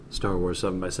Star Wars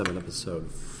 7x7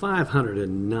 episode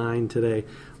 509 today.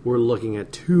 We're looking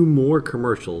at two more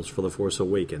commercials for The Force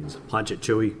Awakens. Watch it,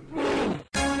 Chewie.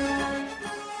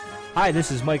 Hi, this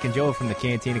is Mike and Joe from the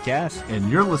Cantina Cast. And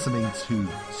you're listening to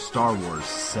Star Wars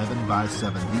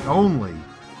 7x7, the only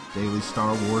daily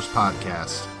Star Wars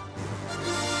podcast.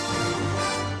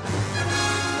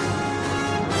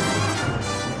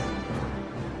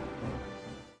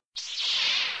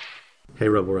 Hey,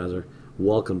 Rebel Rouser.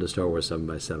 Welcome to Star Wars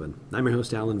 7x7. I'm your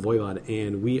host, Alan Voivod,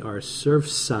 and we are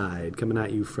Surfside, coming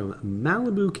at you from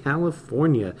Malibu,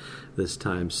 California. This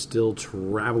time, still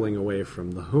traveling away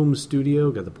from the home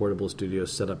studio. Got the portable studio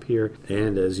set up here.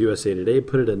 And as USA Today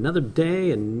put it, another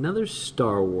day, another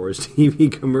Star Wars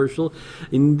TV commercial.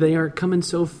 And they are coming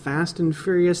so fast and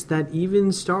furious that even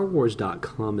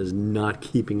StarWars.com is not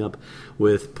keeping up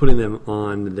with putting them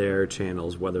on their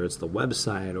channels, whether it's the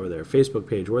website or their Facebook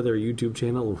page or their YouTube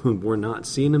channel. We're not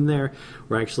seeing them there.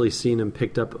 We're actually seeing them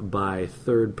picked up by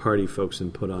third-party folks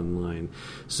and put online.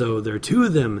 So there are two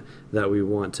of them that we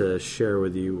want to share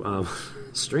with you.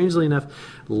 Strangely enough,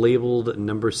 labeled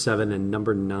number 7 and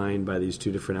number 9 by these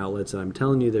two different outlets. And I'm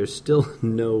telling you, there's still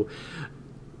no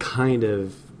kind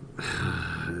of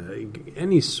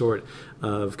any sort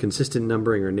of consistent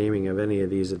numbering or naming of any of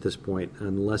these at this point,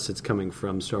 unless it's coming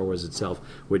from Star Wars itself,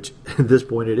 which at this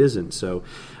point it isn't. So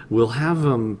we'll have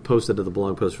them posted to the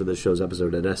blog post for this show's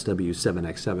episode at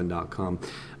sw7x7.com.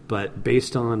 But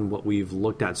based on what we've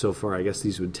looked at so far, I guess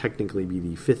these would technically be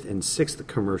the 5th and 6th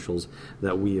commercials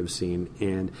that we have seen.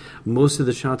 And most of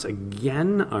the shots,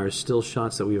 again, are still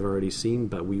shots that we've already seen,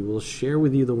 but we will share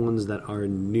with you the ones that are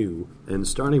new. And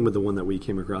starting with the one that we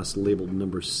came across labeled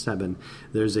number 7,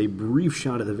 there's a brief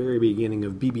shot at the very beginning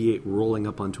of BB-8 rolling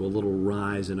up onto a little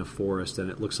rise in a forest,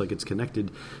 and it looks like it's connected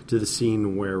to the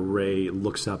scene where Rey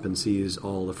looks up and sees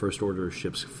all the First Order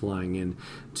ships flying in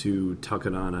to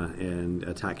Takodana and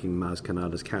attacking Maz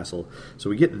Kanata's castle. So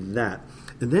we get that.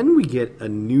 And then we get a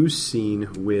new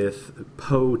scene with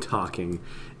Poe talking,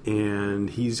 and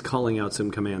he's calling out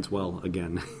some commands. Well,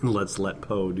 again, let's let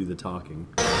Poe do the talking.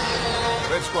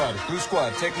 Red squad, blue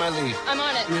squad, take my lead. I'm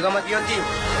on it.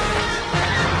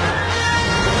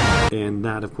 And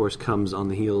that, of course, comes on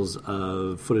the heels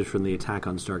of footage from the attack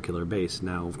on Starkiller Base.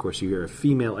 Now, of course, you hear a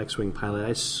female X-Wing pilot.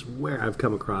 I swear I've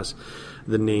come across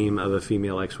the name of a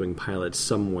female X-Wing pilot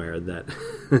somewhere that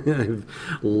I've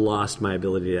lost my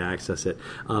ability to access it.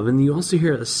 And you also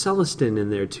hear a Celestin in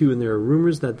there, too, and there are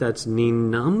rumors that that's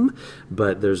Nien Nunb,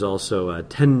 but there's also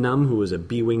Ten Numb, who was a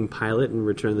B-Wing pilot in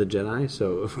Return of the Jedi.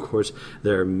 So, of course,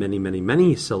 there are many, many,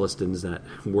 many Celestins that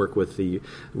work with the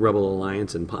Rebel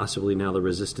Alliance and possibly now the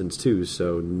Resistance, too.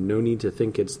 So no need to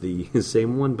think it's the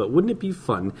same one, but wouldn't it be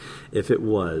fun if it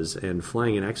was? And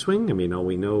flying an X-Wing, I mean, all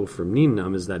we know from Nien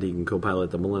Nunb is that he can co-pilot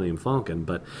the Millennium Falcon,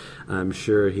 but I'm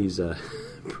sure he's a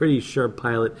pretty sharp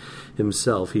pilot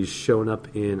himself. He's shown up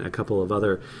in a couple of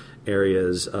other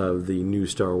areas of the new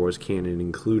Star Wars canon,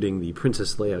 including the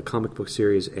Princess Leia comic book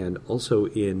series and also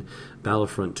in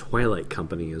Battlefront Twilight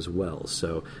Company as well.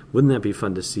 So wouldn't that be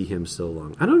fun to see him still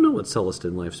along? I don't know what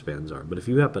Celestin lifespans are, but if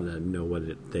you happen to know what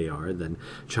they are, then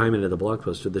chime into the blog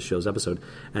post of this show's episode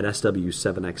at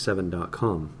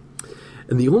sw7x7.com.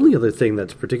 And the only other thing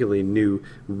that's particularly new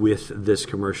with this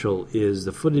commercial is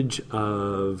the footage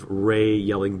of Rey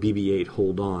yelling BB-8,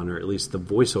 hold on, or at least the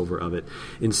voiceover of it.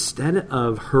 Instead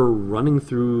of her running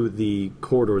through the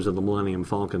corridors of the Millennium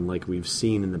Falcon like we've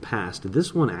seen in the past,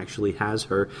 this one actually has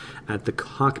her at the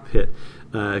cockpit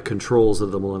controls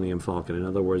of the Millennium Falcon. In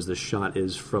other words, the shot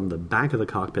is from the back of the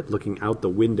cockpit looking out the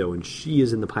window, and she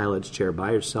is in the pilot's chair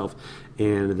by herself,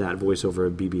 and that voiceover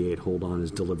of BB-8, hold on,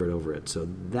 is delivered over it. So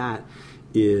that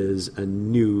is a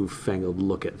newfangled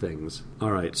look at things.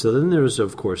 All right, so then there's,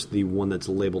 of course, the one that's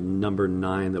labeled number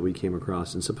 9 that we came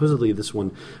across, and supposedly this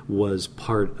one was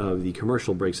part of the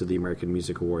commercial breaks of the American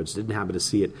Music Awards. Didn't happen to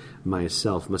see it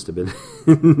myself. Must have been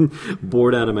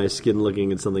bored out of my skin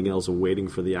looking at something else, waiting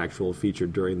for the actual feature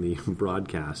during the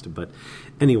broadcast. But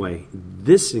anyway,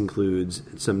 this includes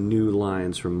some new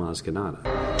lines from Maz Kanata.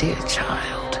 Dear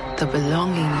child, the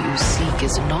belonging you seek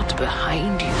is not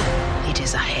behind you, it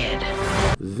is ahead.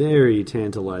 Very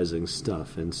tantalizing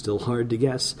stuff, and still hard to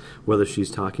guess whether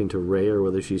she's talking to Rey or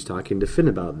whether she's talking to Finn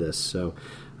about this. So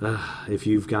if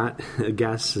you've got a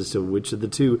guess as to which of the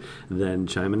two, then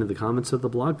chime into the comments of the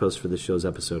blog post for this show's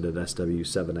episode at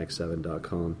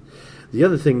sw7x7.com. The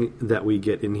other thing that we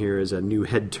get in here is a new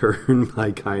head turn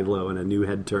by Kylo and a new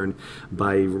head turn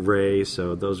by Rey.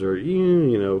 So those are,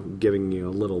 giving you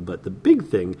a little. But the big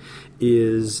thing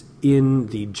is in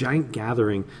the giant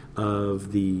gathering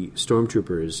of the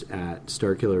stormtroopers at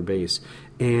Starkiller Base.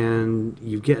 and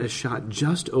you get a shot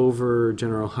just over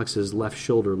General Hux's left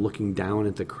shoulder looking down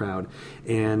at the crowd,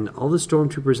 and all the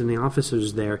stormtroopers and the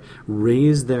officers there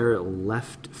raise their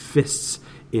left fists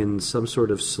in some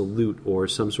sort of salute or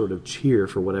some sort of cheer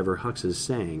for whatever Hux is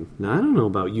saying. Now, I don't know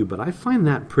about you, but I find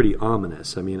that pretty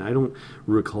ominous. I mean, I don't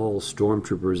recall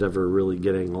stormtroopers ever really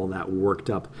getting all that worked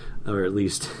up, or at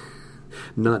least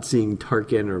not seeing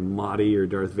Tarkin or Mahdi or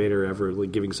Darth Vader ever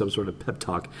giving some sort of pep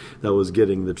talk that was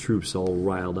getting the troops all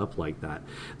riled up like that.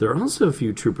 There are also a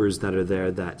few troopers that are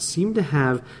there that seem to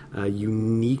have a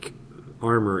unique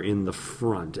armor in the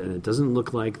front, and it doesn't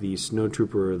look like the Snow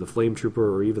Trooper or the Flame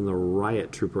Trooper or even the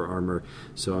Riot Trooper armor,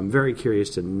 so I'm very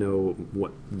curious to know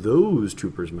what those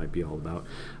troopers might be all about.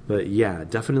 But yeah,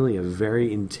 definitely a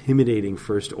very intimidating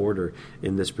First Order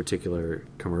in this particular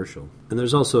commercial. And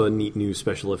there's also a neat new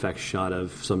special effects shot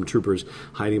of some troopers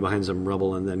hiding behind some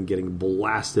rubble and then getting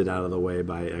blasted out of the way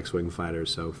by X-Wing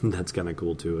fighters, so that's kind of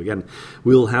cool too. Again,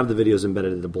 we'll have the videos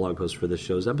embedded in the blog post for this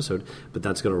show's episode, but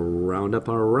that's going to round up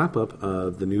our wrap-up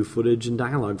of the new footage and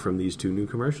dialogue from these two new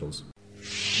commercials.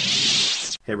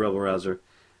 Hey, Rebel Rouser.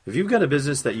 If you've got a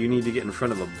business that you need to get in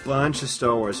front of a bunch of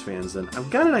Star Wars fans, then I've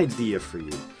got an idea for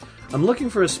you. I'm looking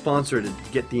for a sponsor to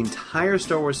get the entire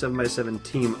Star Wars 7x7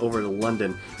 team over to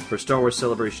London for Star Wars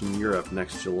Celebration Europe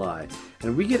next July.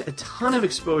 And we get a ton of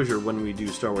exposure when we do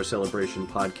Star Wars Celebration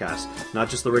podcasts. Not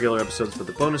just the regular episodes, but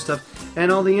the bonus stuff, and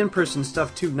all the in-person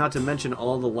stuff too, not to mention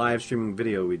all the live streaming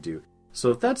video we do. So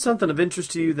if that's something of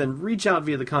interest to you, then reach out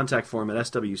via the contact form at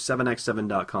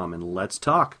sw7x7.com and let's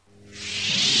talk.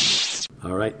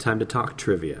 All right, time to talk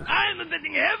trivia. I'm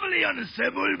betting heavily on the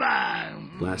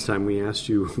Sebulba. Last time we asked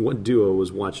you what duo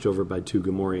was watched over by two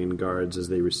Gamorrean guards as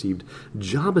they received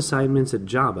job assignments at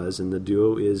Jabba's, and the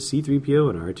duo is C-3PO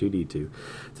and R2-D2.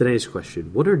 Today's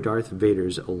question, what are Darth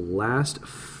Vader's last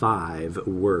 5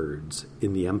 words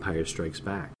in The Empire Strikes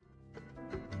Back?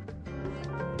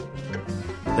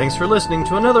 Thanks for listening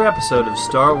to another episode of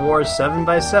Star Wars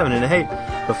 7x7. And hey,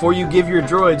 before you give your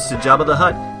droids to Jabba the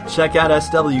Hutt, check out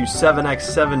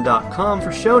SW7x7.com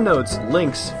for show notes,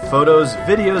 links, photos,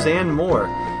 videos, and more.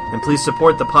 And please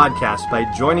support the podcast by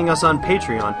joining us on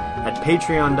Patreon at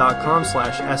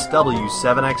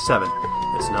patreon.com/SW7x7.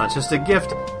 It's not just a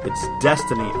gift, it's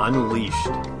destiny unleashed.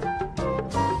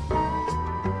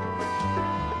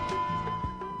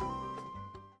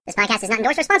 This podcast is not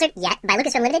endorsed or sponsored yet by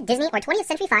Lucasfilm Limited, Disney, or 20th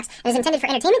Century Fox, and is intended for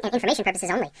entertainment and information purposes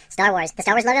only. Star Wars, the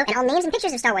Star Wars logo, and all names and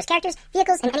pictures of Star Wars characters,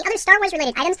 vehicles, and any other Star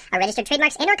Wars-related items are registered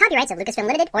trademarks and/or copyrights of Lucasfilm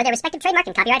Limited or their respective trademark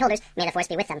and copyright holders. May the Force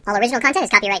be with them. All original content is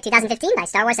copyright 2015 by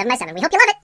Star Wars 7x7. We hope you love it!